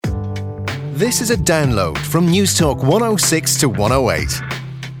This is a download from Newstalk 106 to 108.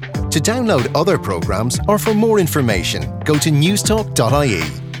 To download other programmes or for more information, go to newstalk.ie.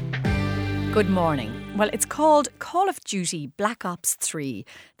 Good morning. Well, it's called Call of Duty Black Ops 3,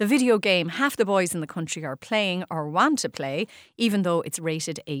 the video game half the boys in the country are playing or want to play, even though it's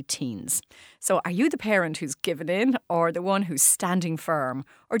rated 18s. So are you the parent who's given in or the one who's standing firm?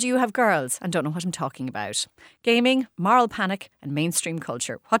 Or do you have girls and don't know what I'm talking about? Gaming, moral panic and mainstream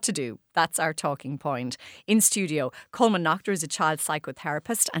culture. What to do? That's our talking point. In studio, Coleman Noctor is a child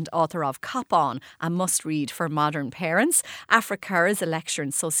psychotherapist and author of Cop On, a must-read for modern parents. Afra Kerr is a lecturer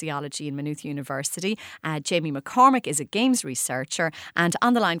in sociology in Maynooth University. Jamie McCormick is a games researcher. And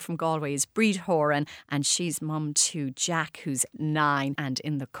on the line from Galway is Breed Horan, and she's mum to Jack, who's 9 and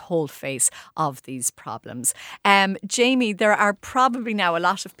in the cold face of these problems. Jamie, there are probably now a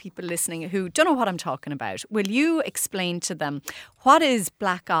lot of people listening who don't know what I'm talking about. Will you explain to them what is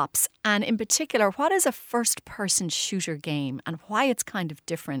Black Ops, and in particular, what is a first-person shooter game and why it's kind of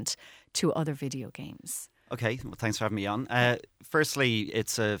different to other video games? Okay, well, thanks for having me on. Firstly,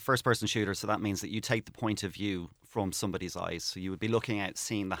 it's a first-person shooter, so that means that you take the point of view from somebody's eyes. So you would be looking out,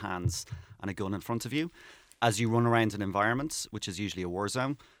 seeing the hands and a gun in front of you as you run around an environment, which is usually a war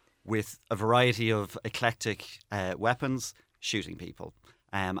zone, with a variety of eclectic weapons, shooting people.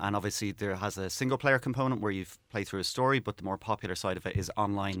 And obviously there has a single player component where you play through a story, but the more popular side of it is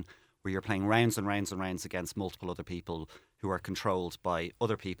online, where you're playing rounds and rounds and rounds against multiple other people who are controlled by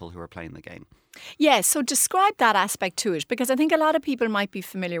other people who are playing the game. Yeah, so describe that aspect to it, because I think a lot of people might be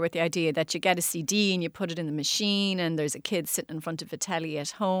familiar with the idea that you get a CD and you put it in the machine and there's a kid sitting in front of a telly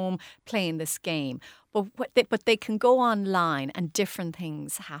at home playing this game. But they can go online and different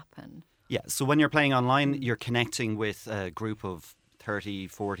things happen. Yeah, so when you're playing online, you're connecting with a group of 30,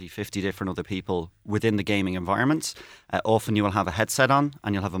 40, 50 different other people within the gaming environment. Often you will have a headset on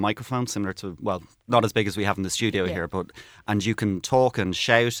and you'll have a microphone similar to, well, not as big as we have in the studio here, and you can talk and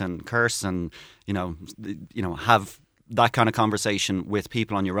shout and curse and, you know, have that kind of conversation with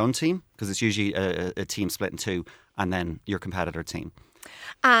people on your own team, because it's usually a team split in two, and then your competitor team.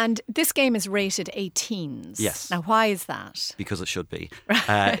 And this game is rated 18s. Yes. Now, why is that? Because it should be.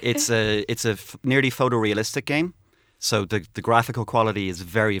 It's a nearly photorealistic game. So the graphical quality is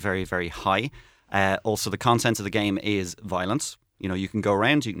very, very, very high. Also, the content of the game is violent. You know, you can go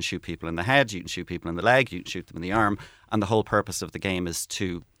around, you can shoot people in the head, you can shoot people in the leg, you can shoot them in the arm. And the whole purpose of the game is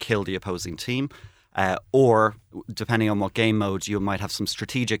to kill the opposing team. Or, depending on what game mode, you might have some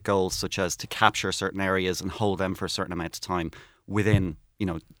strategic goals, such as to capture certain areas and hold them for a certain amount of time within,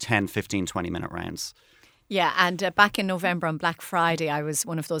 10, 15, 20-minute rounds. Yeah, and back in November on Black Friday, I was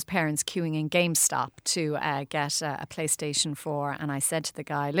one of those parents queuing in GameStop to get a PlayStation 4. And I said to the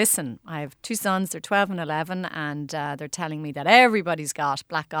guy, listen, I have 2 sons, they're 12 and 11, and they're telling me that everybody's got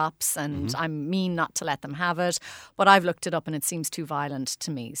Black Ops and I'm mean not to let them have it. But I've looked it up and it seems too violent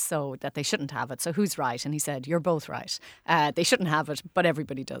to me, so that they shouldn't have it. So who's right? And he said, you're both right. They shouldn't have it, but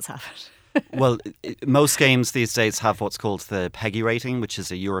everybody does have it. Well, most games these days have what's called the PEGI rating, which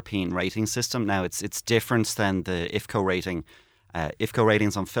is a European rating system. Now, it's different than the IFCO rating. IFCO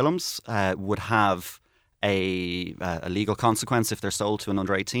ratings on films would have a legal consequence if they're sold to an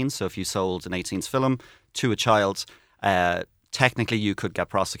under 18. So if you sold an 18s film to a child, technically you could get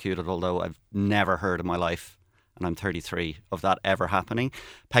prosecuted, although I've never heard in my life, and I'm 33, of that ever happening.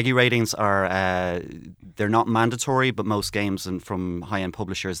 PEGI ratings are, they're not mandatory, but most games and from high-end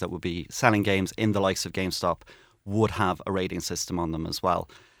publishers that would be selling games in the likes of GameStop would have a rating system on them as well.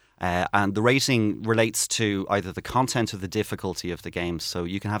 And the rating relates to either the content or the difficulty of the game. So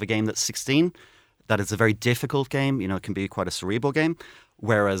you can have a game that's 16, that is a very difficult game, it can be quite a cerebral game,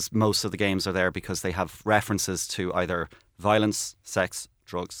 whereas most of the games are there because they have references to either violence, sex,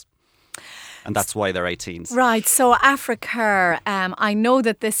 drugs. And that's why they're 18s. Right. So Afra Kerr, I know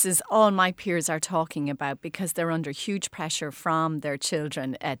that this is all my peers are talking about because they're under huge pressure from their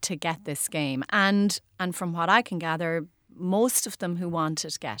children to get this game. And from what I can gather, most of them who want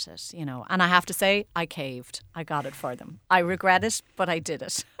it get it, And I have to say, I caved. I got it for them. I regret it, but I did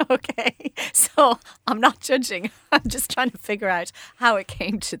it. Okay. So I'm not judging. I'm just trying to figure out how it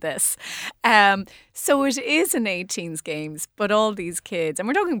came to this. So it is an 18s games, but all these kids, and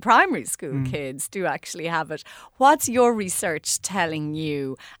we're talking primary school kids, do actually have it. What's your research telling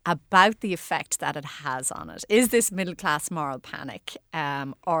you about the effect that it has on it? Is this middle class moral panic?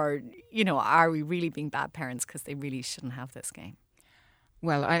 Or, are we really being bad parents because they really shouldn't have this game?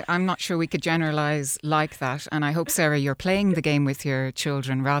 Well, I'm not sure we could generalise like that. And I hope, Sarah, you're playing the game with your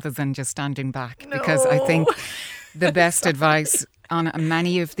children rather than just standing back. No. Because I think the best advice on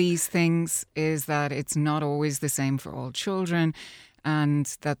many of these things is that it's not always the same for all children.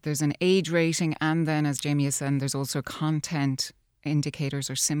 and that there's an age rating, and then, as Jamie has said, there's also content indicators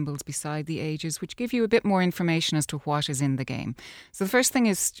or symbols beside the ages, which give you a bit more information as to what is in the game. So the first thing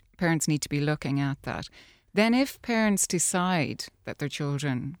is parents need to be looking at that. Then if parents decide that their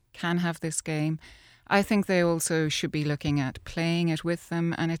children can have this game, I think they also should be looking at playing it with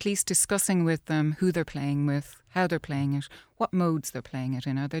them and at least discussing with them who they're playing with, how they're playing it, what modes they're playing it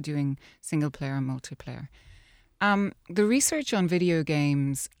in. Are they doing single player or multiplayer? The research on video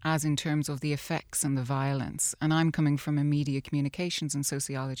games, as in terms of the effects and the violence, and I'm coming from a media communications and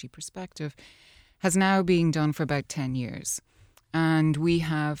sociology perspective, has now been done for about 10 years. And we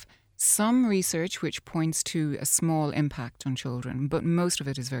have some research which points to a small impact on children, but most of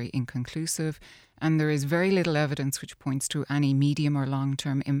it is very inconclusive, and there is very little evidence which points to any medium or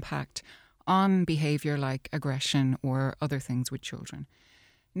long-term impact on behaviour like aggression or other things with children.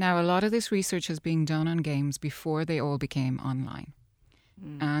 Now, a lot of this research has been done on games before they all became online.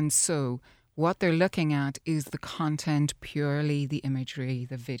 And so what they're looking at is the content, purely the imagery,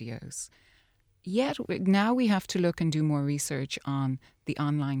 the videos. Yet now we have to look and do more research on the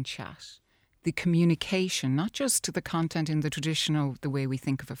online chat, the communication, not just the content in the traditional, the way we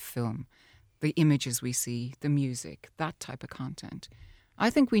think of a film, the images we see, the music, that type of content. I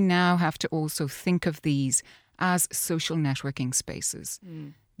think we now have to also think of these as social networking spaces.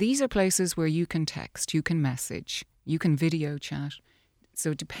 These are places where you can text, you can message, you can video chat.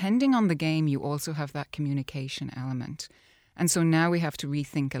 So depending on the game, you also have that communication element. And so now we have to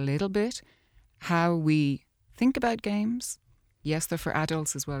rethink a little bit how we think about games. Yes, they're for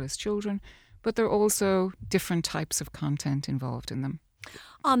adults as well as children, but there are also different types of content involved in them.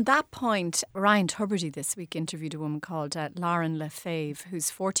 On that point, Ryan Tubridy this week interviewed a woman called Lauren Lefebvre, whose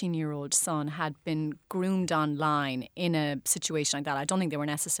 14-year-old son had been groomed online in a situation like that. I don't think they were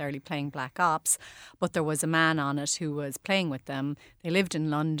necessarily playing Black Ops, but there was a man on it who was playing with them. They lived in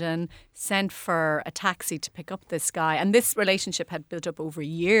London, sent for a taxi to pick up this guy. And this relationship had built up over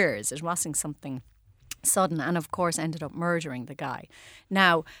years. It wasn't something sudden, and of course ended up murdering the guy.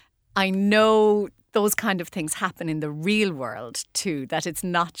 Now, I know those kind of things happen in the real world too, that it's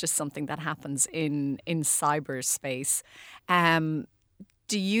not just something that happens in cyberspace.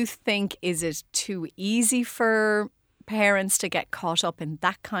 Do you think, is it too easy for parents to get caught up in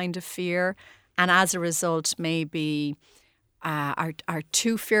that kind of fear, and as a result maybe are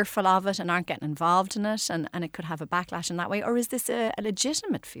too fearful of it and aren't getting involved in it, and it could have a backlash in that way? Or is this a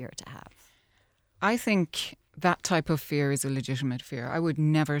legitimate fear to have? I think that type of fear is a legitimate fear. I would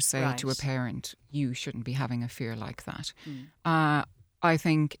never say to a parent, you shouldn't be having a fear like that. I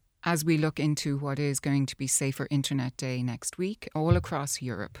think as we look into what is going to be Safer Internet Day next week, all across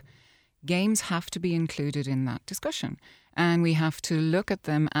Europe, games have to be included in that discussion. And we have to look at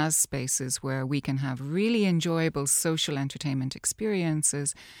them as spaces where we can have really enjoyable social entertainment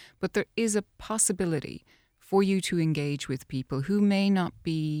experiences, but there is a possibility for you to engage with people who may not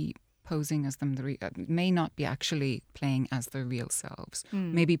be posing as them, may not be actually playing as their real selves,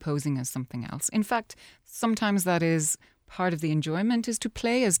 maybe posing as something else. In fact, sometimes that is part of the enjoyment, is to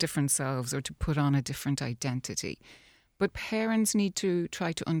play as different selves or to put on a different identity. But parents need to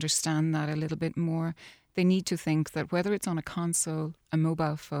try to understand that a little bit more. They need to think that whether it's on a console, a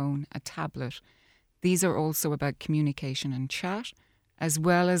mobile phone, a tablet, these are also about communication and chat, as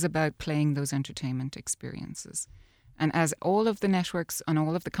well as about playing those entertainment experiences. And as all of the networks and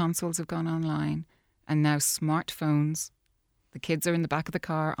all of the consoles have gone online, and now smartphones, the kids are in the back of the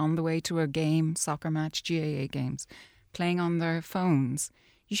car on the way to a game, soccer match, GAA games, playing on their phones.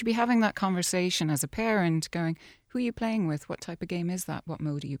 You should be having that conversation as a parent, going, who are you playing with? What type of game is that? What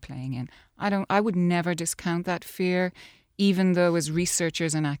mode are you playing in? I would never discount that fear, even though as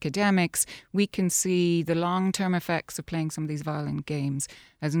researchers and academics, we can see the long-term effects of playing some of these violent games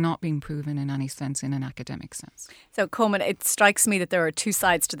as not being proven in any sense, in an academic sense. So, Coleman, it strikes me that there are two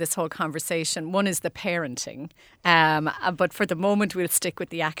sides to this whole conversation. One is the parenting, but for the moment we'll stick with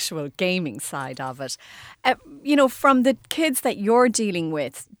the actual gaming side of it. From the kids that you're dealing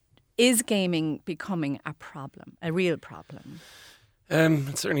with, is gaming becoming a problem, a real problem?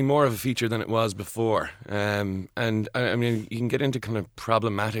 It's certainly more of a feature than it was before. And I mean, you can get into kind of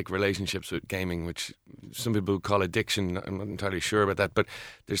problematic relationships with gaming, which some people call addiction. I'm not entirely sure about that. But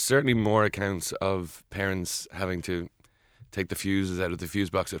there's certainly more accounts of parents having to take the fuses out of the fuse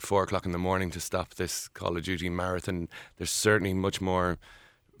box at 4 o'clock in the morning to stop this Call of Duty marathon. There's certainly much more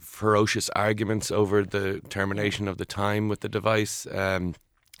ferocious arguments over the termination of the time with the device.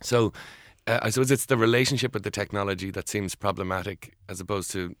 So I suppose it's the relationship with the technology that seems problematic, as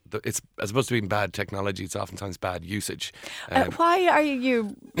opposed to being bad technology. It's oftentimes bad usage. Why are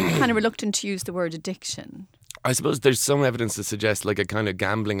you kind of reluctant to use the word addiction? I suppose there's some evidence to suggest like a kind of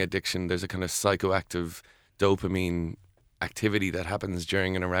gambling addiction. There's a kind of psychoactive dopamine activity that happens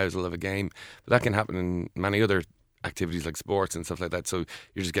during an arousal of a game. But that can happen in many other activities like sports and stuff like that. So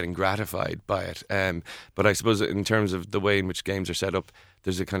you're just getting gratified by it. But I suppose in terms of the way in which games are set up,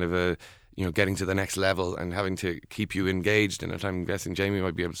 there's a kind of a, getting to the next level and having to keep you engaged in it. I'm guessing Jamie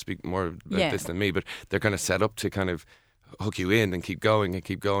might be able to speak more about this than me, but they're kind of set up to kind of hook you in and keep going and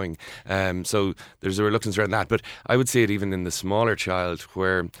keep going. So there's a reluctance around that. But I would see it even in the smaller child,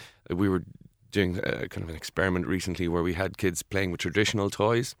 where we were doing kind of an experiment recently where we had kids playing with traditional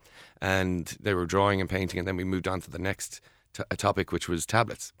toys and they were drawing and painting, and then we moved on to the next topic, which was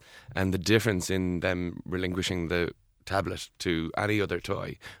tablets. And the difference in them relinquishing the tablet to any other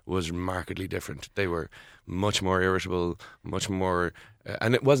toy was markedly different. They were much more irritable, much more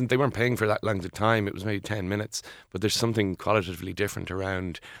and they weren't paying for that length of time. It was maybe 10 minutes, but there's something qualitatively different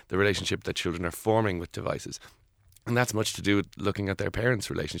around the relationship that children are forming with devices. And that's much to do with looking at their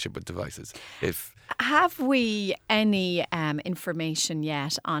parents' relationship with devices. Have we any information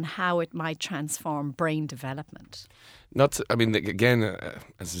yet on how it might transform brain development? Again,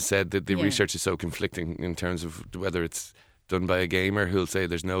 as I said, the research is so conflicting in terms of whether it's done by a gamer who'll say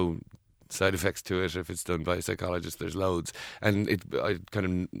there's no side effects to it. If it's done by a psychologist, there's loads. And it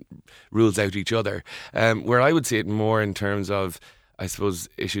kind of rules out each other. Where I would see it more in terms of, I suppose,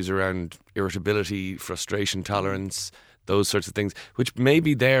 issues around irritability, frustration tolerance, those sorts of things, which may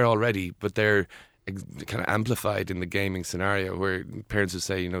be there already, but they're kind of amplified in the gaming scenario, where parents would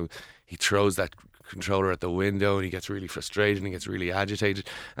say, he throws that controller at the window and he gets really frustrated and he gets really agitated.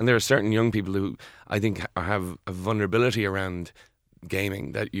 And there are certain young people who I think have a vulnerability around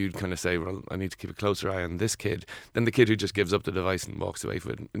gaming that you'd kind of say, well, I need to keep a closer eye on this kid than the kid who just gives up the device and walks away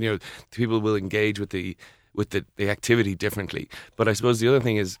from it. People will engage with the activity differently. But I suppose the other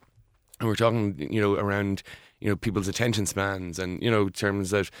thing is, and we're talking, around, people's attention spans and,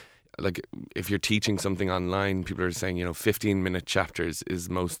 terms that, like, if you're teaching something online, people are saying, 15-minute chapters is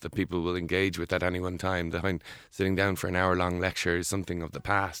most that people will engage with at any one time. Behind sitting down for an hour-long lecture is something of the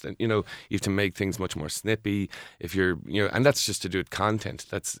past. And, you have to make things much more snippy. If you're, and that's just to do with content.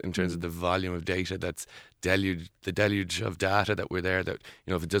 That's in terms of the volume of data that's the deluge of data that we're there, that,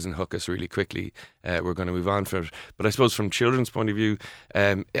 if it doesn't hook us really quickly, we're going to move on from it. But I suppose from children's point of view,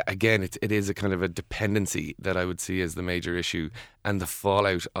 again, it is a kind of a dependency that I would see as the major issue, and the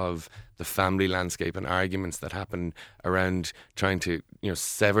fallout of the family landscape and arguments that happen around trying to,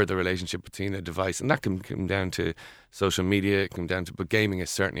 sever the relationship between a device. And that can come down to social media, but gaming is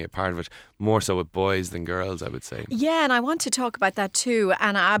certainly a part of it, more so with boys than girls, I would say. Yeah, and I want to talk about that too.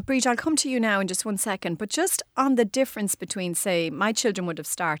 And Bríd, I'll come to you now in just 1 second, but just on the difference between, say, my children would have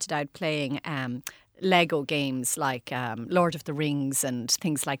started out playing Lego games like Lord of the Rings and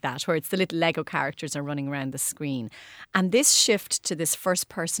things like that, where it's the little Lego characters are running around the screen. And this shift to this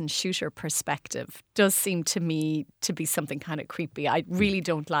first-person shooter perspective does seem to me to be something kind of creepy. I really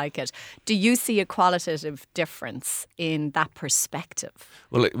don't like it. Do you see a qualitative difference in that perspective?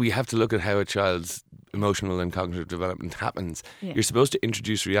 Well, we have to look at how a child's emotional and cognitive development happens. Yeah. You're supposed to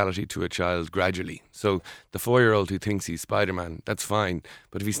introduce reality to a child gradually. So the 4-year-old who thinks he's Spider-Man, that's fine.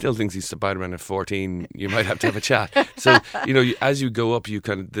 But if he still thinks he's Spider-Man at 14, you might have to have a chat. So, as you go up, you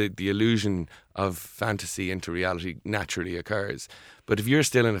kind of the illusion of fantasy into reality naturally occurs. But if you're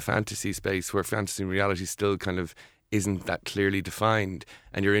still in a fantasy space where fantasy and reality still kind of isn't that clearly defined,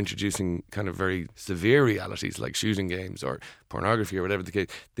 and you're introducing kind of very severe realities like shooting games or pornography or whatever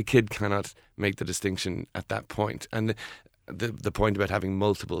the kid cannot make the distinction at that point. And the point about having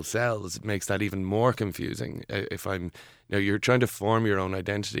multiple cells makes that even more confusing. You're trying to form your own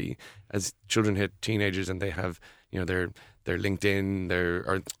identity as children hit teenagers, and they have, their LinkedIn,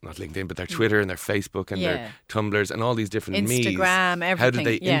 or not LinkedIn, but their Twitter and their Facebook and their Tumblrs and all these different Instagram, everything. How do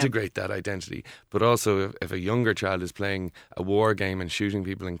they integrate that identity? But also, if a younger child is playing a war game and shooting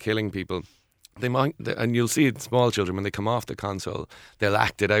people and killing people, they might, and you'll see it, small children, when they come off the console, they'll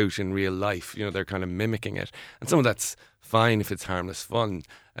act it out in real life. They're kind of mimicking it, and some of that's fine if it's harmless fun.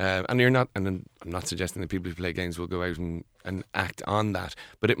 And I'm not suggesting that people who play games will go out and act on that,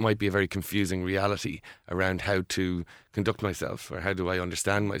 but it might be a very confusing reality around how to conduct myself, or how do I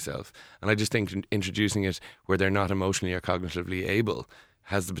understand myself. And I just think introducing it where they're not emotionally or cognitively able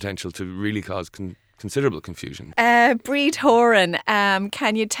has the potential to really cause considerable confusion. Bríd Horan,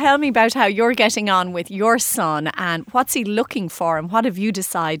 can you tell me about how you're getting on with your son, and what's he looking for, and what have you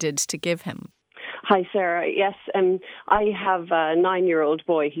decided to give him? Hi, Sarah. Yes, I have a 9-year-old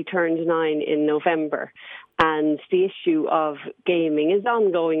boy. He turned 9 in November. And the issue of gaming is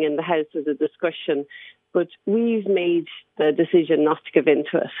ongoing in the house as a discussion. But we've made the decision not to give in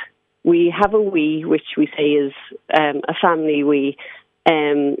to it. we have a Wii, which we say is a family Wii,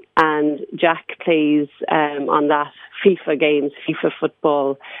 and Jack plays on that FIFA games, FIFA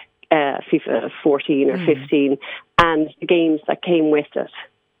football, FIFA 14 or 15, and the games that came with it.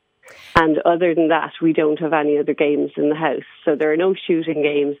 And other than that, we don't have any other games in the house. So there are no shooting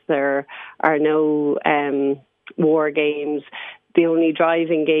games, there are no war games. The only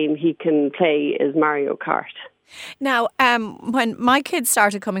driving game he can play is Mario Kart. Now, when my kids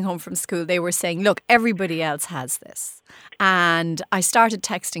started coming home from school, they were saying, look, everybody else has this. And I started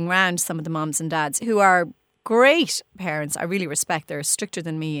texting around some of the mums and dads who are great parents. I really respect. They're stricter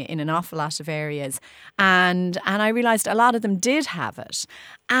than me in an awful lot of areas. And I realised a lot of them did have it.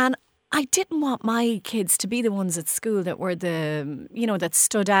 And I didn't want my kids to be the ones at school that were that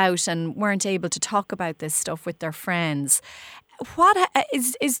stood out and weren't able to talk about this stuff with their friends. What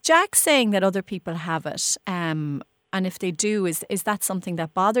is Jack saying that other people have it? And if they do, is that something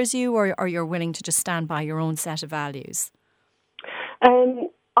that bothers you, or you're willing to just stand by your own set of values?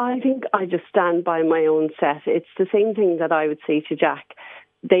 I think I just stand by my own set. It's the same thing that I would say to Jack.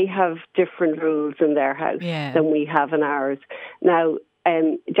 They have different rules in their house than we have in ours. Now,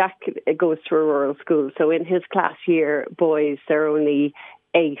 Jack goes to a rural school, so in his class year, boys, they're only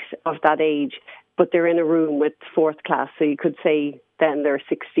 8 of that age, but they're in a room with 4th class, so you could say then they're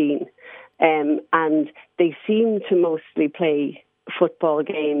 16. And they seem to mostly play football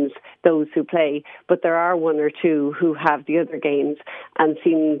games, those who play, but there are 1 or 2 who have the other games and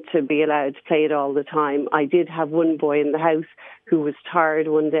seem to be allowed to play it all the time. I did have one boy in the house who was tired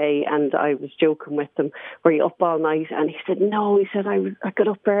one day, and I was joking with him, were you up all night? And he said, no, he said, I got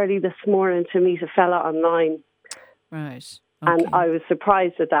up early this morning to meet a fella online. Right. Okay. And I was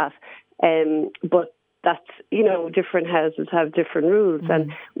surprised at that. But that's, different houses have different rules.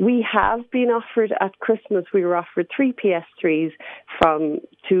 And we have been offered at Christmas, we were offered 3 PS3s from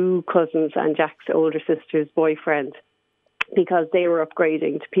 2 cousins and Jack's older sister's boyfriend because they were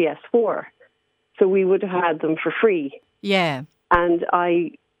upgrading to PS4. So we would have had them for free. Yeah. And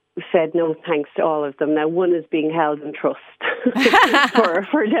I said no thanks to all of them. Now, one is being held in trust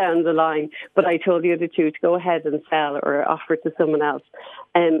for down the line, but I told the other 2 to go ahead and sell or offer it to someone else.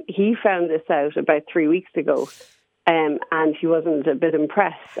 He found this out about 3 weeks ago, and he wasn't a bit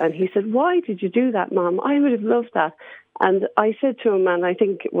impressed. And he said, why did you do that, Mom? I would have loved that. And I said to him, and I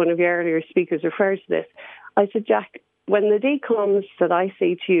think one of the earlier speakers referred to this, I said, Jack, when the day comes that I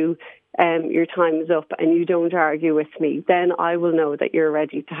say to you, your time is up and you don't argue with me, then I will know that you're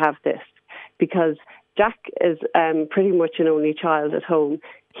ready to have this. Because Jack is pretty much an only child at home.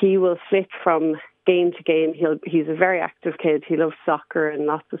 He will flit from game to game. He's a very active kid. He loves soccer and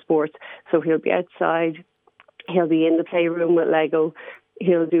lots of sports. So he'll be outside. He'll be in the playroom with Lego.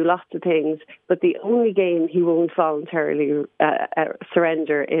 He'll do lots of things. But the only game he won't voluntarily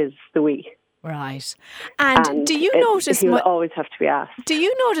surrender is the Wii. Right. And do you notice... He'll always have to be asked. Do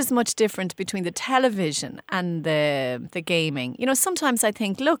you notice much difference between the television and the gaming? Sometimes I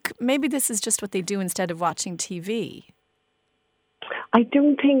think, look, maybe this is just what they do instead of watching TV. I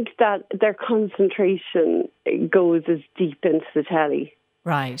don't think that their concentration goes as deep into the telly.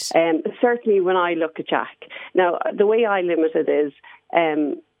 Right. Certainly when I look at Jack. Now, the way I limit it is...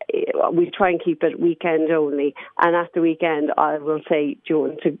 we try and keep it weekend only, and at the weekend I will say, do you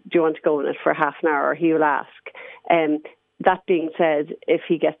want to go on it for half an hour? He will ask. That being said, if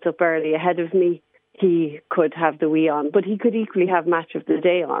he gets up early ahead of me, he could have the Wii on, but he could equally have Match of the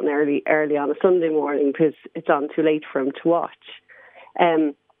Day on early on a Sunday morning because it's on too late for him to watch.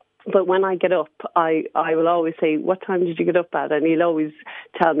 But when I get up, I will always say, what time did you get up at? And he'll always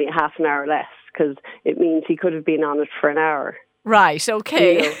tell me half an hour less because it means he could have been on it for an hour. Right,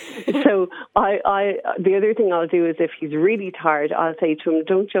 okay. So the other thing I'll do is if he's really tired, I'll say to him,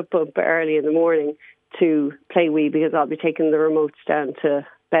 don't jump up early in the morning to play Wii because I'll be taking the remotes down to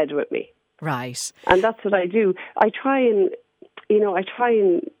bed with me. Right. And that's what I do. I try and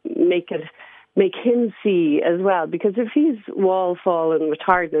make him see as well, because if he's wall falling with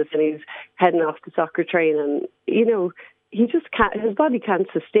tiredness and he's heading off to soccer training, he just can't, his body can't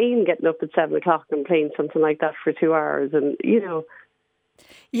sustain getting up at 7 o'clock and playing something like that for 2 hours. And,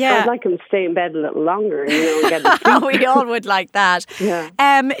 yeah, I'd like him to stay in bed a little longer, and get his sleep. We all would like that. Yeah.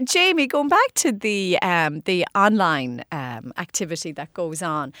 Jamie, going back to the online activity that goes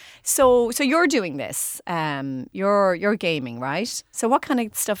on. So you're doing this. You're gaming, right? So what kind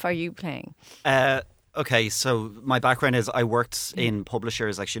of stuff are you playing? Okay, so my background is I worked in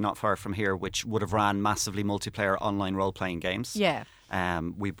publishers actually not far from here, which would have ran massively multiplayer online role-playing games. Yeah.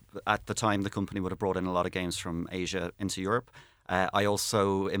 We at the time the company would have brought in a lot of games from Asia into Europe. I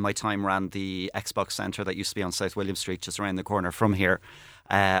also, in my time, ran the Xbox Centre that used to be on South William Street, just around the corner from here.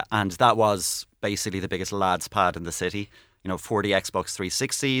 And that was basically the biggest lads pad in the city. 40 Xbox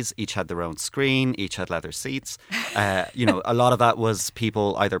 360s, each had their own screen, each had leather seats. A lot of that was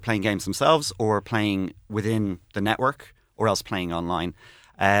people either playing games themselves or playing within the network or else playing online.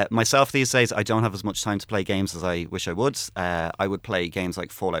 Myself these days, I don't have as much time to play games as I wish I would. I would play games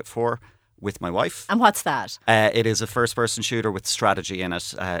like Fallout 4 with my wife. And what's that? It is a first-person shooter with strategy in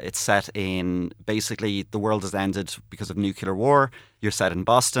it. It's set in, basically, the world has ended because of nuclear war. You're set in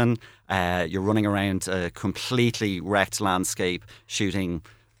Boston. You're running around a completely wrecked landscape, shooting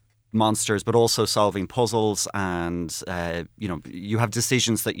monsters, but also solving puzzles. And, you have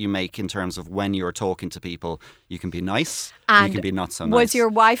decisions that you make in terms of when you're talking to people. You can be nice, and you can be not so nice. Was your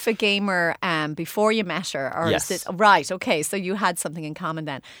wife a gamer before you met her? Or Yes. is it, right, okay, so you had something in common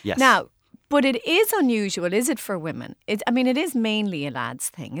then. Yes. Now, but it is unusual, is it, for women? It is mainly a lad's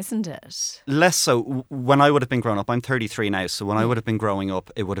thing, isn't it? Less so. When I would have been growing up, I'm 33 now, so when I would have been growing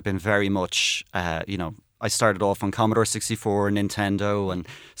up, it would have been very much, I started off on Commodore 64, Nintendo and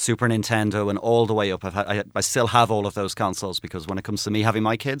Super Nintendo and all the way up. I still have all of those consoles because when it comes to me having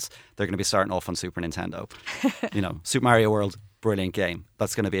my kids, they're going to be starting off on Super Nintendo. Super Mario World, brilliant game.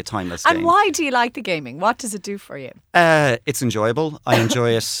 That's going to be a timeless game. And why do you like the gaming? What does it do for you? It's enjoyable. I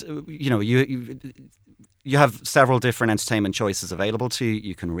enjoy it. You have several different entertainment choices available to you.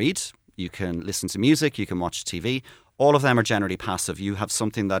 You can read, you can listen to music, you can watch TV. All of them are generally passive. You have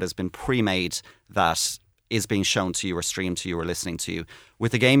something that has been pre-made that is being shown to you or streamed to you or listening to you.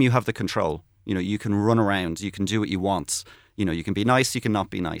 With the game, you have the control. You can run around, you can do what you want. You can be nice, you can not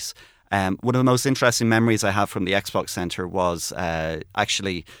be nice. One of the most interesting memories I have from the Xbox Centre was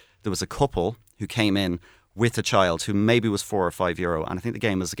actually there was a couple who came in with a child who maybe was €4 or €5, and I think the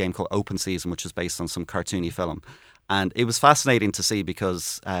game was a game called Open Season, which is based on some cartoony film. And it was fascinating to see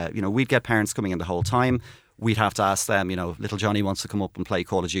because we'd get parents coming in the whole time. We'd have to ask them, little Johnny wants to come up and play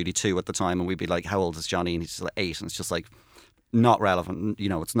Call of Duty 2 at the time, and we'd be like, how old is Johnny? And he's just like 8, and it's just like not relevant.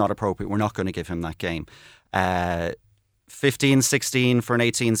 It's not appropriate. We're not going to give him that game. 15, 16 for an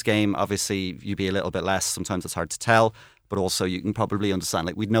 18s game, obviously you'd be a little bit less. Sometimes it's hard to tell, but also you can probably understand,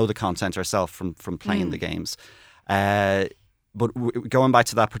 like, we'd know the content ourselves from playing the games. But going back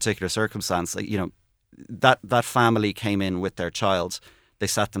to that particular circumstance, that family came in with their child. They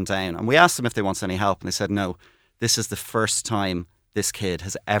sat them down and we asked them if they wanted any help, and they said, no, this is the first time this kid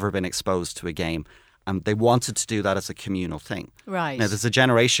has ever been exposed to a game. And they wanted to do that as a communal thing. Right. Now, there's a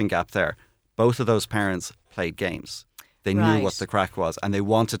generation gap there. Both of those parents played games. They knew what the crack was, and they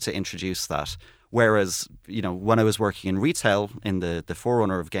wanted to introduce that. Whereas, when I was working in retail in the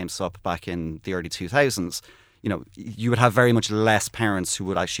forerunner of GameStop back in the early 2000s, you would have very much less parents who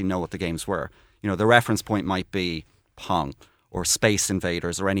would actually know what the games were. The reference point might be Pong or Space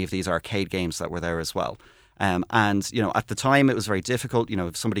Invaders or any of these arcade games that were there as well. And at the time it was very difficult.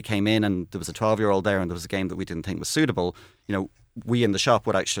 If somebody came in and there was a 12-year-old there and there was a game that we didn't think was suitable, we in the shop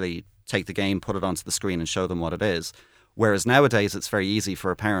would actually take the game, put it onto the screen and show them what it is. Whereas nowadays it's very easy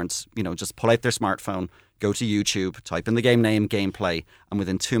for a parent, just pull out their smartphone, go to YouTube, type in the game name, gameplay, and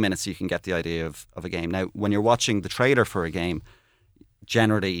within 2 minutes you can get the idea of a game. Now, when you're watching the trailer for a game,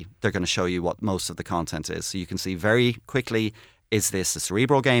 generally they're going to show you what most of the content is. So you can see very quickly, is this a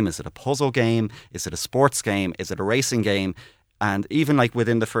cerebral game? Is it a puzzle game? Is it a sports game? Is it a racing game? And even like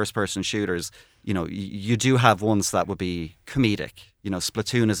within the first-person shooters, you do have ones that would be comedic.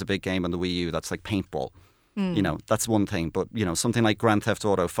 Splatoon is a big game on the Wii U that's like paintball. That's one thing. But, something like Grand Theft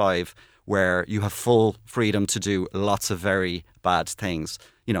Auto 5, where you have full freedom to do lots of very bad things,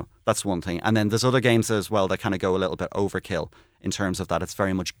 that's one thing. And then there's other games as well that kind of go a little bit overkill in terms of that. It's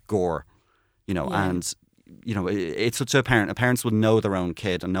very much gore, and, it's up to a parent. Parents will know their own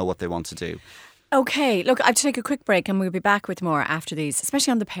kid and know what they want to do. Okay, look, I have to take a quick break and we'll be back with more after these,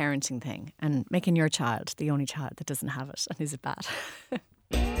 especially on the parenting thing and making your child the only child that doesn't have it. And is it bad?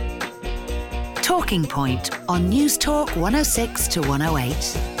 Talking Point on News Talk 106 to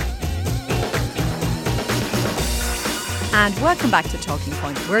 108. And welcome back to Talking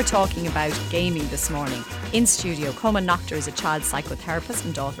Point. We're talking about gaming this morning. In studio, Coleman Noctor is a child psychotherapist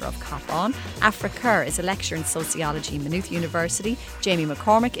and daughter of Cop On. Afra Kerr is a lecturer in sociology in Maynooth University. Jamie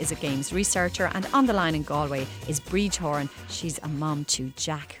McCormick is a games researcher. And on the line in Galway is Bree Toran. She's a mum to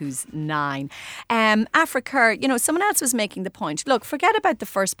Jack, who's 9. Afra Kerr, someone else was making the point. Look, forget about the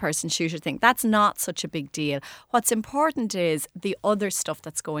first-person shooter thing. That's not such a big deal. What's important is the other stuff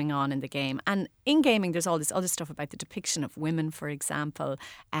that's going on in the game. And in gaming, there's all this other stuff about the depiction of women, for example,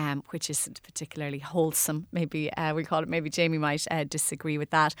 which isn't particularly wholesome. film. Maybe we call it. Maybe Jamie might disagree with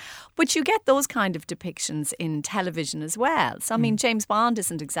that. But you get those kind of depictions in television as well. So I mean, James Bond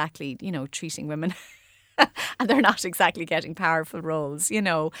isn't exactly, treating women. And they're not exactly getting powerful roles,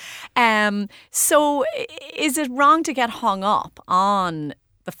 So is it wrong to get hung up on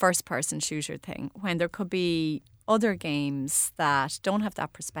the first-person shooter thing when there could be other games that don't have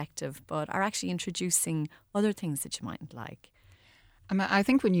that perspective but are actually introducing other things that you mightn't like? I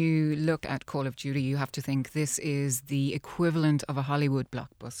think when you look at Call of Duty, you have to think this is the equivalent of a Hollywood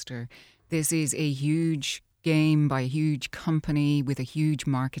blockbuster. This is a huge game by a huge company with a huge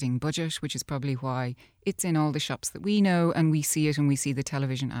marketing budget, which is probably why it's in all the shops that we know, and we see it and we see the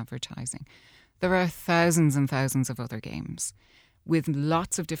television advertising. There are thousands and thousands of other games with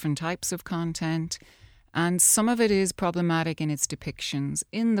lots of different types of content, and some of it is problematic in its depictions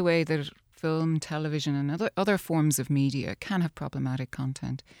in the way that film, television and other forms of media can have problematic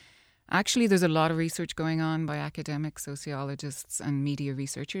content. Actually, there's a lot of research going on by academics, sociologists and media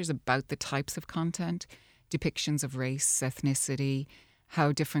researchers about the types of content, depictions of race, ethnicity,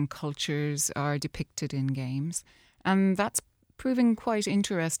 how different cultures are depicted in games. And that's proving quite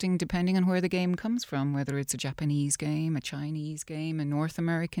interesting depending on where the game comes from, whether it's a Japanese game, a Chinese game, a North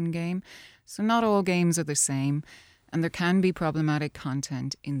American game. So not all games are the same. And there can be problematic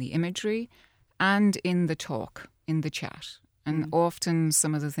content in the imagery and in the talk, in the chat. And often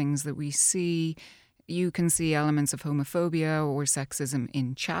some of the things that we see, you can see elements of homophobia or sexism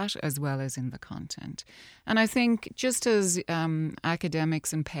in chat as well as in the content. And I think just as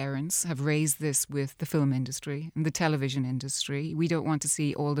academics and parents have raised this with the film industry and the television industry, we don't want to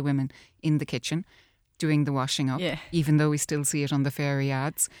see all the women in the kitchen doing the washing up, even though we still see it on the fairy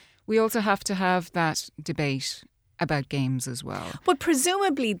ads. We also have to have that debate about games as well. But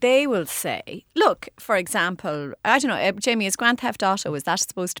presumably they will say, look, for example, I don't know, Jamie, is Grand Theft Auto, is that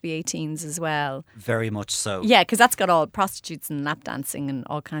supposed to be 18s as well? Very much so. Yeah, because that's got all prostitutes and lap dancing and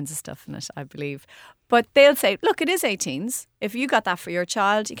all kinds of stuff in it, I believe. But they'll say, look, it is 18s. If you got that for your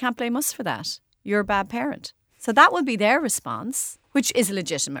child, you can't blame us for that. You're a bad parent. So that would be their response, which is a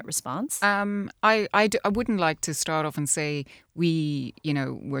legitimate response. I wouldn't like to start off and say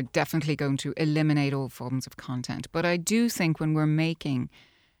we're definitely going to eliminate all forms of content. But I do think when we're making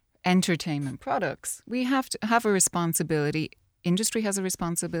entertainment products, we have to have a responsibility. Industry has a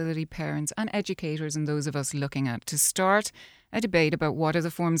responsibility, parents and educators and those of us looking at, to start a debate about what are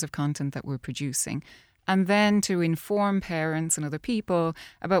the forms of content that we're producing. And then to inform parents and other people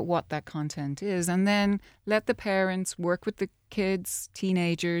about what that content is. And then let the parents work with the kids,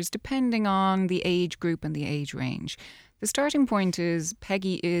 teenagers, depending on the age group and the age range. The starting point is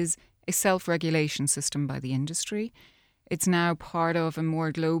PEGI is a self-regulation system by the industry. It's now part of a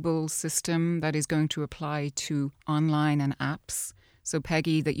more global system that is going to apply to online and apps. So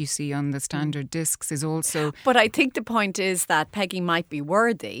PEGI that you see on the standard discs is also... But I think the point is that PEGI might be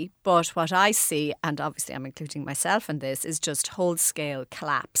worthy, but what I see, and obviously I'm including myself in this, is just whole-scale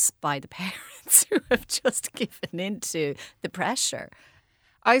collapse by the parents who have just given into the pressure.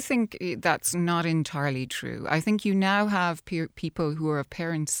 I think that's not entirely true. I think you now have people who are of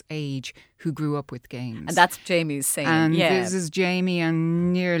parents' age who grew up with games. And that's Jamie's saying. And this is Jamie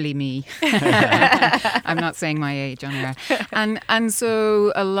and nearly me. I'm not saying my age on air. And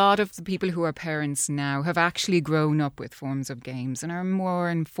so a lot of the people who are parents now have actually grown up with forms of games and are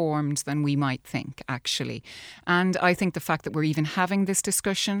more informed than we might think, actually. And I think the fact that we're even having this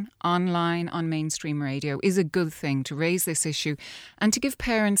discussion online on mainstream radio is a good thing, to raise this issue and to give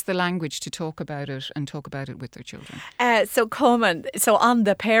parents the language to talk about it and talk about it with their children. So Coleman, on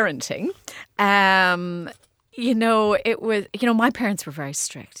the parenting, it was, my parents were very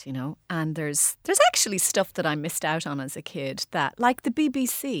strict, and there's actually stuff that I missed out on as a kid, that, like the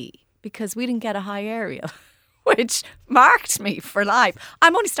BBC, because we didn't get a high aerial, which marked me for life.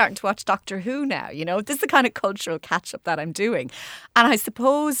 I'm only starting to watch Doctor Who now, this is the kind of cultural catch up that I'm doing. And I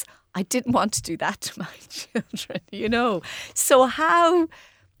suppose I didn't want to do that to my children, So how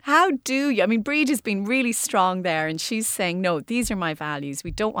do you? I mean, Breed has been really strong there, and she's saying, no, these are my values.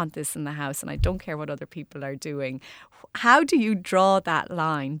 We don't want this in the house, and I don't care what other people are doing. How do you draw that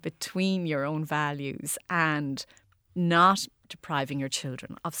line between your own values and not depriving your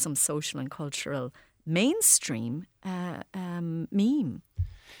children of some social and cultural mainstream meme?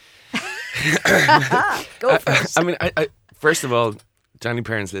 Go first. I mean, I first of all, to any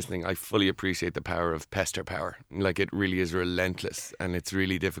parents listening, I fully appreciate the power of pester power. Like, it really is relentless and it's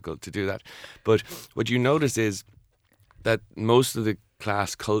really difficult to do that. But what you notice is that most of the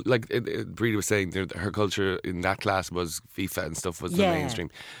class, Breed was saying, her culture in that class was FIFA and stuff was the mainstream.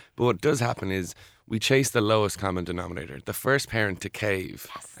 But what does happen is we chase the lowest common denominator. The first parent to cave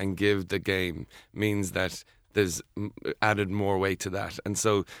and give the game means that there's added more weight to that. And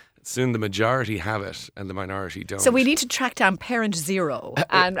so soon the majority have it and the minority don't. So we need to track down parent zero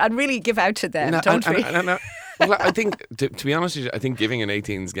and really give out to them, don't we? Well, I think, to be honest with you, I think giving an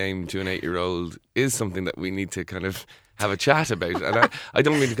 18s game to an 8-year-old is something that we need to kind of have a chat about. And I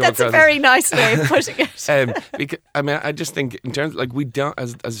don't mean to come That's across a very nice way of putting it. because, I just think in terms, like, we don't,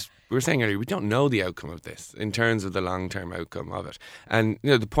 as we were saying earlier, we don't know the outcome of this in terms of the long-term outcome of it. And,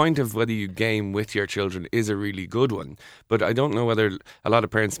 the point of whether you game with your children is a really good one. But I don't know whether a lot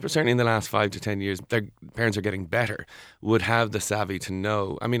of parents, certainly in the last 5 to 10 years, their parents are getting better, would have the savvy to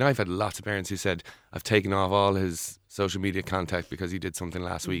know. I mean, I've had lots of parents who said, I've taken off all his social media contact because he did something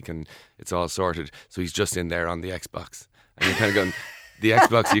last week and it's all sorted. So he's just in there on the Xbox. And you're kind of going, the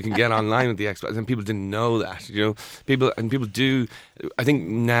Xbox, you can get online with the Xbox, and people didn't know that. People do. I think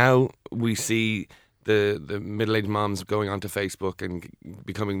now we see the middle-aged moms going onto Facebook and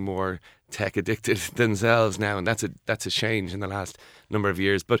becoming more tech addicted themselves now, and that's a change in the last number of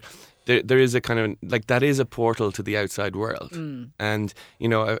years. But there is a kind of, like, that is a portal to the outside world. And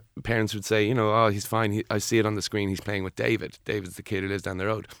parents would say, oh, he's fine. I see it on the screen. He's playing with David. David's the kid who lives down the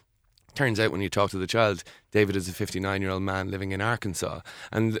road. Turns out when you talk to the child, David is a 59-year-old man living in Arkansas.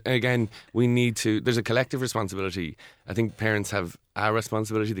 And again, there's a collective responsibility. I think parents have a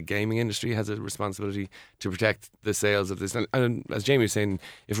responsibility. The gaming industry has a responsibility to protect the sales of this. And as Jamie was saying,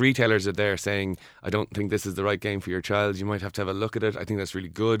 if retailers are there saying, I don't think this is the right game for your child, you might have to have a look at it. I think that's really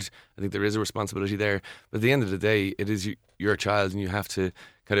good. I think there is a responsibility there. But at the end of the day, it is your child, and you have to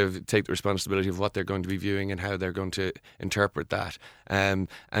kind of take the responsibility of what they're going to be viewing and how they're going to interpret that. And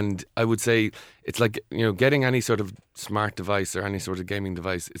I would say it's like, getting any sort of smart device or any sort of gaming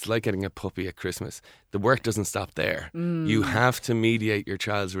device, it's like getting a puppy at Christmas. The work doesn't stop there. You have to mediate your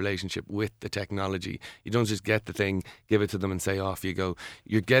child's relationship with the technology. You don't just get the thing, give it to them and say, off you go.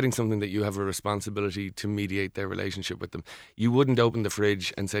 You're getting something that you have a responsibility to mediate their relationship with them. You wouldn't open the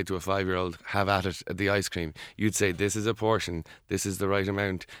fridge and say to a 5-year-old, have at it at the ice cream. You'd say, this is a portion, this is the right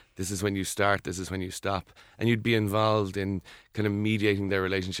amount, this is when you start, this is when you stop. And you'd be involved in kind of mediating their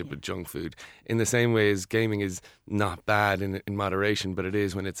relationship with junk food. In the same way as gaming is not bad in moderation, but it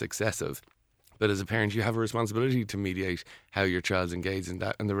is when it's excessive. But as a parent, you have a responsibility to mediate how your child's engaged in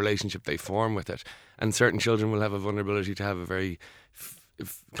that and the relationship they form with it. And certain children will have a vulnerability to have a very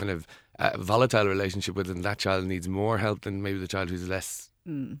kind of volatile relationship with it, and that child needs more help than maybe the child who's less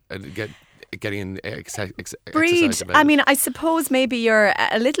getting exercise. Breed, I mean, I suppose maybe you're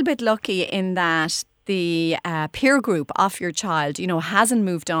a little bit lucky in that the peer group of your child, hasn't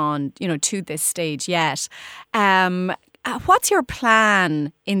moved on, to this stage yet. What's your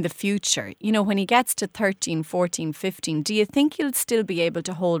plan in the future? When he gets to 13, 14, 15, do you think you'll still be able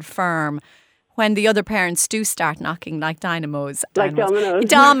to hold firm when the other parents do start knocking like dynamos? Like dominoes.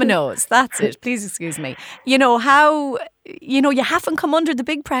 Dominoes, that's it. Please excuse me. You haven't come under the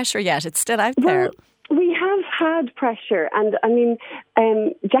big pressure yet. It's still out there. We have had pressure, and I mean,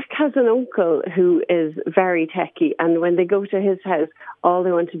 Jack has an uncle who is very techie, and when they go to his house, all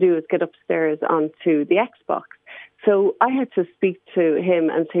they want to do is get upstairs onto the Xbox. So I had to speak to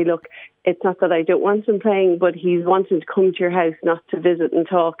him and say, look, it's not that I don't want him playing, but he's wanting to come to your house, not to visit and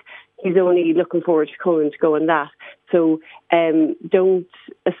talk. He's only looking forward to coming to go on that. So don't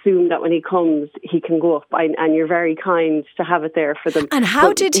assume that when he comes, he can go up. And you're very kind to have it there for them. And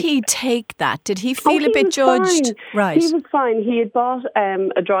how did he take that? Did he feel a bit judged? Fine. Right. He was fine. He had bought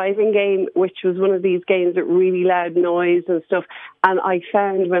a driving game, which was one of these games with really loud noise and stuff. And I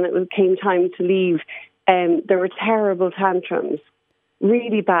found when it came time to leave, there were terrible tantrums,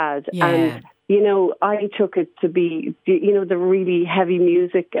 really bad. Yeah. And I took it to be, the really heavy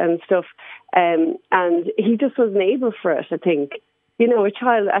music and stuff. And he just wasn't able for it, I think. A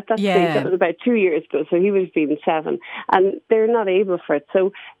child at that stage, that was about 2 years ago, so he would have been 7. And they're not able for it.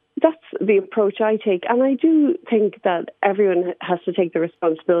 So that's the approach I take. And I do think that everyone has to take the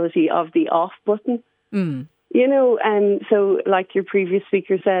responsibility of the off button. So like your previous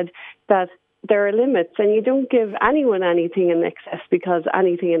speaker said, that there are limits, and you don't give anyone anything in excess, because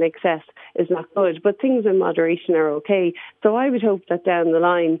anything in excess is not good. But things in moderation are okay. So I would hope that down the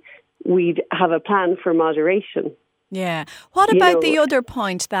line we'd have a plan for moderation. Yeah. What about the other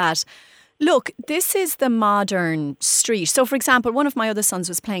point that, Look, this is the modern street. So, for example, one of my other sons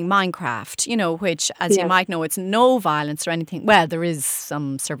was playing Minecraft, which, as you might know, it's no violence or anything. Well, there is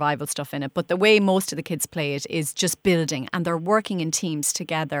some survival stuff in it, but the way most of the kids play it is just building, and they're working in teams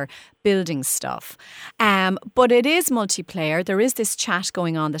together, building stuff. But it is multiplayer. There is this chat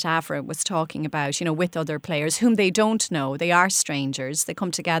going on that Avra was talking about, with other players whom they don't know. They are strangers. They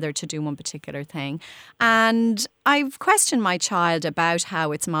come together to do one particular thing. And I've questioned my child about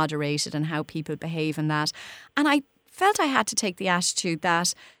how it's moderated and how people behave in that. And I felt I had to take the attitude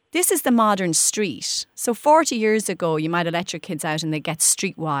that this is the modern street. So 40 years ago, you might have let your kids out and they'd get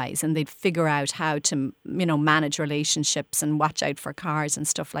streetwise and they'd figure out how to, manage relationships and watch out for cars and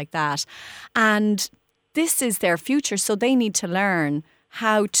stuff like that. And this is their future. So they need to learn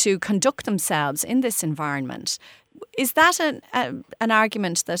how to conduct themselves in this environment. Is that an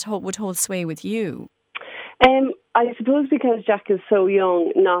argument that would hold sway with you? I suppose because Jack is so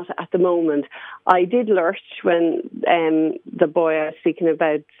young, not at the moment. I did lurch when the boy I was speaking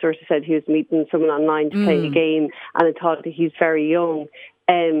about sort of said he was meeting someone online to play a game, and I thought that he's very young.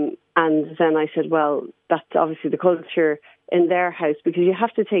 And then I said, well, that's obviously the culture in their house, because you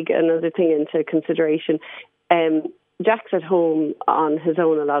have to take another thing into consideration. Jack's at home on his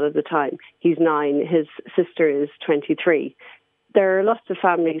own a lot of the time. He's 9, his sister is 23. There are lots of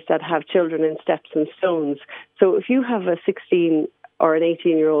families that have children in steps and stones. So if you have a 16 or an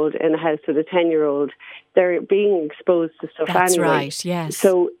 18-year-old in a house with a 10-year-old, they're being exposed to stuff That's anyway. Right, yes.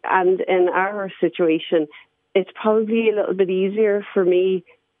 So, and in our situation, it's probably a little bit easier for me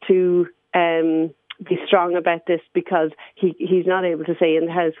to be strong about this, because he's not able to say in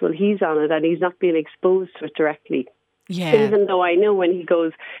the house, well, he's on it and he's not being exposed to it directly. Yeah. Even though I know when he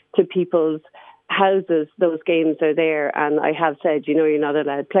goes to people's houses, those games are there, and I have said, you're not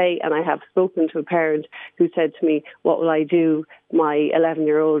allowed to play. And I have spoken to a parent who said to me, what will I do? My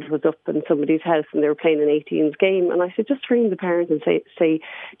 11-year-old was up in somebody's house and they were playing an 18s game, and I said, just ring the parent and say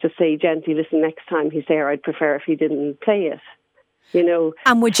gently, listen, next time he's there, I'd prefer if he didn't play it.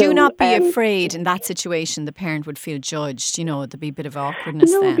 And would you not be afraid in that situation the parent would feel judged? There'd be a bit of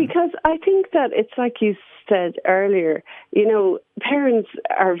awkwardness then. No, because I think that it's like you said earlier, parents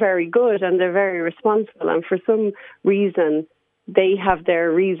are very good and they're very responsible, and for some reason they have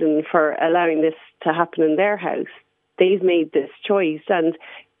their reason for allowing this to happen in their house. They've made this choice, and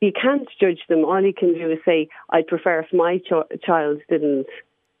you can't judge them. All you can do is say, I'd prefer if my child didn't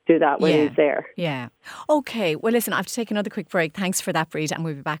do that when he's there. Yeah. Okay, well listen, I have to take another quick break. Thanks for that, Bríd, and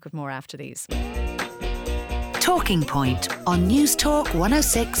we'll be back with more after these. Talking Point on News Talk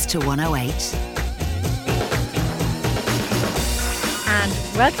 106 to 108. And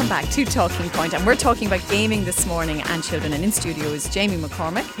welcome back to Talking Point, and we're talking about gaming this morning and children. And in studio is Jamie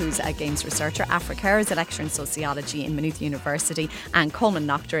McCormick, who's a games researcher, Afra Kerr is a lecturer in sociology in Maynooth University, and Coleman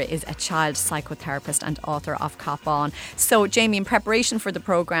Noctor is a child psychotherapist and author of Cop On. So Jamie, in preparation for the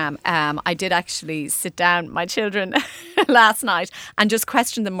programme, I did actually sit down my children last night and just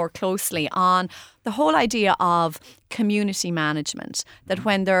question them more closely on the whole idea of community management, that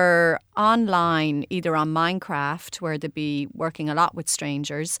when they're online, either on Minecraft, where they'd be working a lot with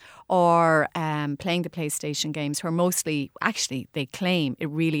strangers, or playing the PlayStation games, where mostly, actually, they claim it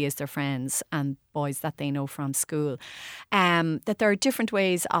really is their friends and boys that they know from school, that there are different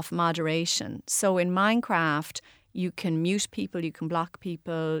ways of moderation. So in Minecraft, you can mute people, you can block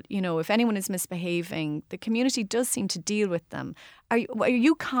people. If anyone is misbehaving, the community does seem to deal with them. Are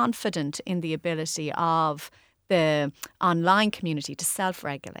you confident in the ability of the online community to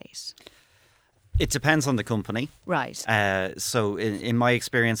self-regulate? It depends on the company. Right. So in my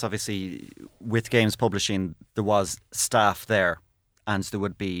experience, obviously, with games publishing, there was staff there and there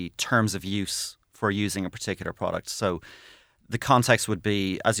would be terms of use for using a particular product. So the context would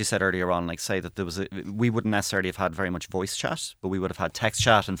be, as you said earlier on, like say that we wouldn't necessarily have had very much voice chat, but we would have had text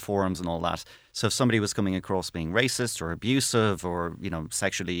chat and forums and all that. So if somebody was coming across being racist or abusive or,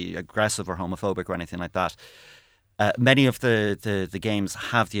 sexually aggressive or homophobic or anything like that, many of the games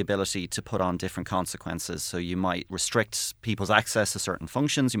have the ability to put on different consequences. So you might restrict people's access to certain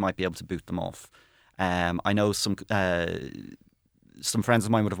functions. You might be able to boot them off. I know some friends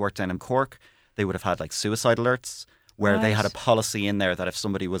of mine would have worked down in Cork. They would have had like suicide alerts, where they had a policy in there that if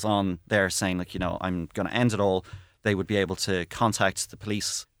somebody was on there saying, like, I'm going to end it all, they would be able to contact the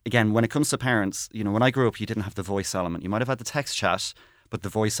police. Again, when it comes to parents, when I grew up, you didn't have the voice element. You might have had the text chat, but the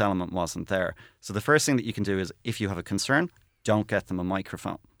voice element wasn't there. So the first thing that you can do is, if you have a concern, don't get them a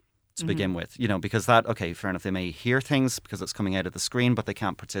microphone to begin with, because that, okay, fair enough, they may hear things because it's coming out of the screen, but they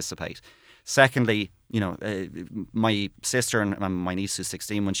can't participate. Secondly, my sister and my niece who's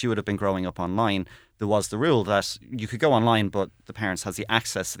 16, when she would have been growing up online, there was the rule that you could go online, but the parents has the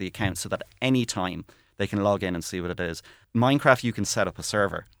access to the account so that any time they can log in and see what it is. Minecraft, you can set up a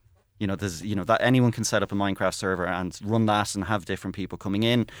server. That anyone can set up a Minecraft server and run that and have different people coming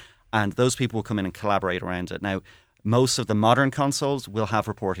in, and those people will come in and collaborate around it. Now, most of the modern consoles will have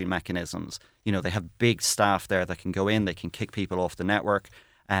reporting mechanisms. They have big staff there that can go in, they can kick people off the network.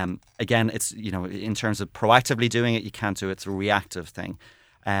 Again, it's, in terms of proactively doing it, you can't do it. It's a reactive thing.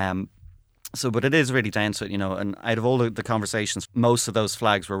 But it is really down to it, and out of all the conversations, most of those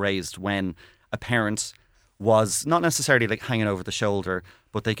flags were raised when a parent was not necessarily like hanging over the shoulder,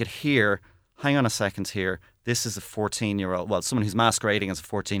 but they could hear, hang on a second here, this is a 14-year-old, well, someone who's masquerading as a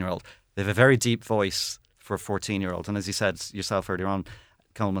 14-year-old. They have a very deep voice for a 14-year-old. And as you said yourself earlier on,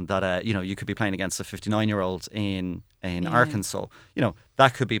 Coleman, that you could be playing against a 59-year-old in Arkansas.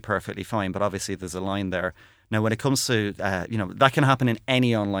 That could be perfectly fine, but obviously there's a line there. Now, when it comes to, that can happen in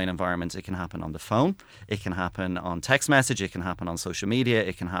any online environment. It can happen on the phone. It can happen on text message. It can happen on social media.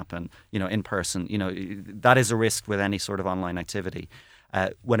 It can happen, in person. That is a risk with any sort of online activity.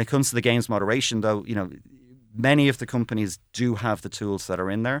 When it comes to the games moderation, though, many of the companies do have the tools that are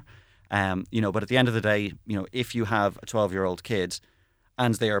in there. But at the end of the day, if you have a 12-year-old kid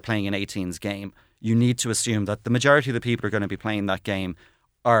and they are playing an 18's game, you need to assume that the majority of the people who are going to be playing that game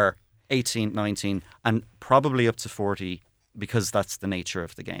are 18, 19, and probably up to 40, because that's the nature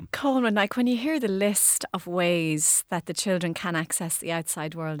of the game. Coleman, like when you hear the list of ways that the children can access the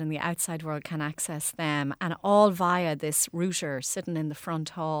outside world and the outside world can access them, and all via this router sitting in the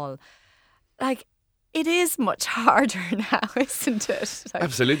front hall, like, it is much harder now, isn't it?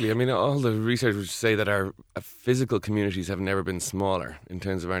 Absolutely. I mean, all the research would say that our physical communities have never been smaller in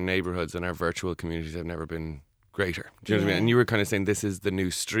terms of our neighbourhoods, and our virtual communities have never been greater. Do you know what I mean? And you were kind of saying this is the new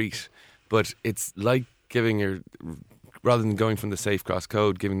street, but it's like rather than going from the Safe Cross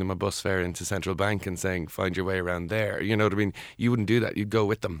Code, giving them a bus fare into Central Bank and saying, find your way around there. You know what I mean? You wouldn't do that. You'd go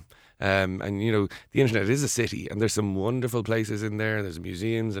with them. And the internet is a city, and there's some wonderful places in there. There's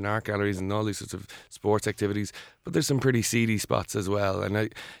museums and art galleries and all these sorts of sports activities, but there's some pretty seedy spots as well. And I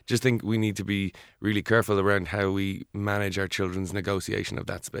just think we need to be really careful around how we manage our children's negotiation of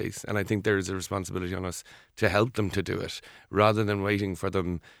that space. And I think there is a responsibility on us to help them to do it, rather than waiting for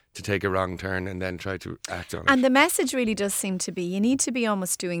them to take a wrong turn and then try to act on it. And the message really does seem to be, you need to be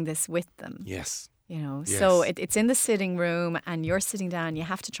almost doing this with them. Yes. Yes. So it's in the sitting room and you're sitting down, you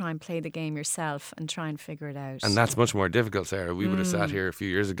have to try and play the game yourself and try and figure it out. And that's much more difficult, Sarah. We would have sat here a few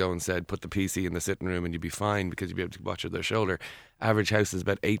years ago and said, put the PC in the sitting room and you'd be fine because you'd be able to watch it their shoulder. Average house is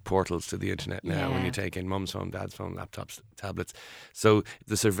about 8 portals to the internet now when you take in mum's phone, dad's phone, laptops, tablets. So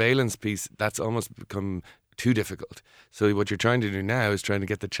the surveillance piece, that's almost become too difficult. So what you're trying to do now is trying to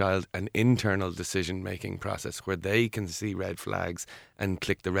get the child an internal decision-making process where they can see red flags and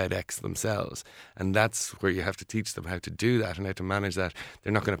click the red X themselves. And that's where you have to teach them how to do that and how to manage that.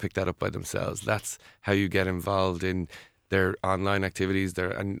 They're not going to pick that up by themselves. That's how you get involved in their online activities.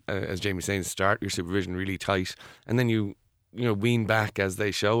 And as Jamie's saying, start your supervision really tight, and then you wean back as they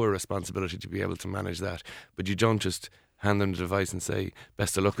show a responsibility to be able to manage that. But you don't just hand them the device and say,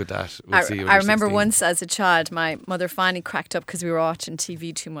 best of luck with that. We'll see you when I you're remember 16. once as a child, my mother finally cracked up because we were watching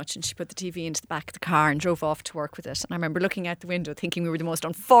TV too much, and she put the TV into the back of the car and drove off to work with it. And I remember looking out the window thinking we were the most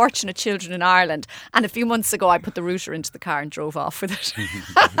unfortunate children in Ireland. And a few months ago I put the router into the car and drove off with it.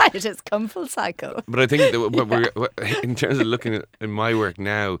 It has come full cycle. But I think that we're, in terms of looking at in my work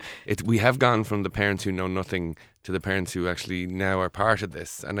now, we have gone from the parents who know nothing to the parents who actually now are part of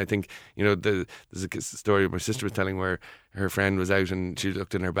this. And I think, there's a story my sister was telling where her friend was out and she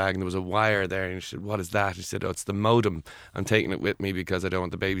looked in her bag and there was a wire there, and she said, what is that? She said, oh, it's the modem. I'm taking it with me because I don't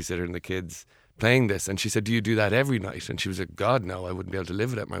want the babysitter and the kids playing this. And she said, do you do that every night? And she was like, God, no, I wouldn't be able to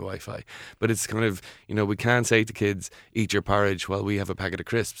live without my Wi-Fi. But it's kind of, we can't say to kids, eat your porridge while we have a packet of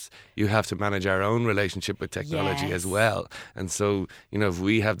crisps. You have to manage our own relationship with technology as well. And so, if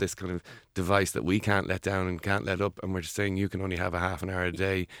we have this kind of device that we can't let down and can't let up, and we're just saying you can only have a half an hour a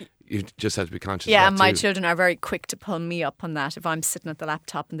day, you just have to be conscious of that. Yeah, and my too. children are very quick to pull me up on that. If I'm sitting at the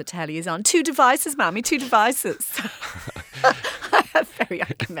laptop and the telly is on, 2 devices, Mammy, 2 devices. I have very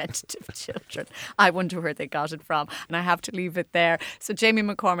argumentative children. I wonder where they got it from. And I have to leave it there. So Jamie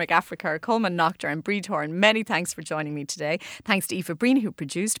McCormick, Africa, Coleman Noctor and Bríd Horan, many thanks for joining me today. Thanks to Aoife Breen, who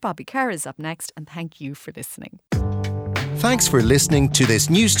produced. Bobby Kerr is up next. And thank you for listening. Thanks for listening to this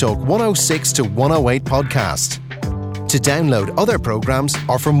Newstalk 106 to 108 podcast. To download other programmes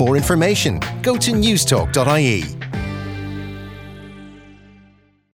or for more information, go to newstalk.ie.